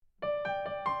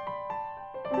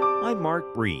I'm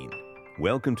Mark Breen.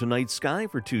 Welcome to Night Sky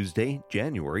for Tuesday,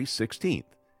 January 16th.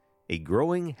 A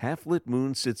growing half-lit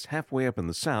moon sits halfway up in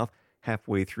the south,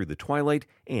 halfway through the twilight,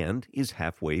 and is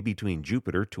halfway between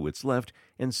Jupiter to its left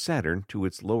and Saturn to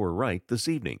its lower right this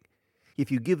evening. If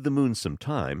you give the moon some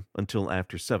time, until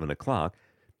after 7 o'clock,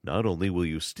 not only will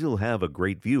you still have a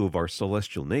great view of our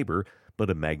celestial neighbor, but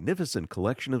a magnificent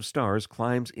collection of stars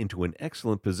climbs into an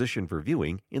excellent position for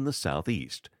viewing in the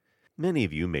southeast. Many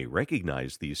of you may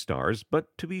recognize these stars,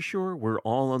 but to be sure we're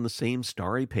all on the same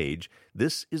starry page,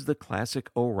 this is the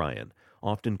classic Orion,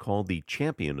 often called the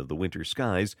champion of the winter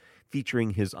skies,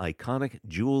 featuring his iconic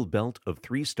jewel belt of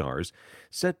 3 stars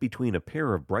set between a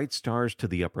pair of bright stars to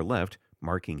the upper left,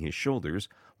 marking his shoulders,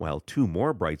 while 2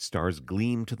 more bright stars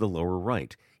gleam to the lower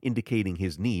right, indicating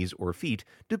his knees or feet,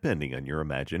 depending on your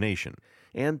imagination.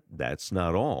 And that's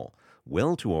not all.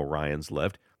 Well to Orion's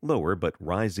left, lower but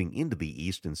rising into the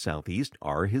east and southeast,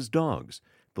 are his dogs,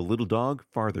 the little dog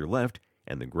farther left,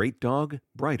 and the great dog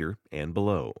brighter and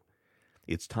below.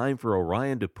 It's time for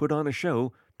Orion to put on a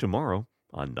show tomorrow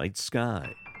on Night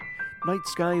Sky. Night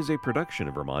Sky is a production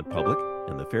of Vermont Public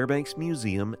and the Fairbanks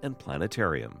Museum and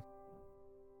Planetarium.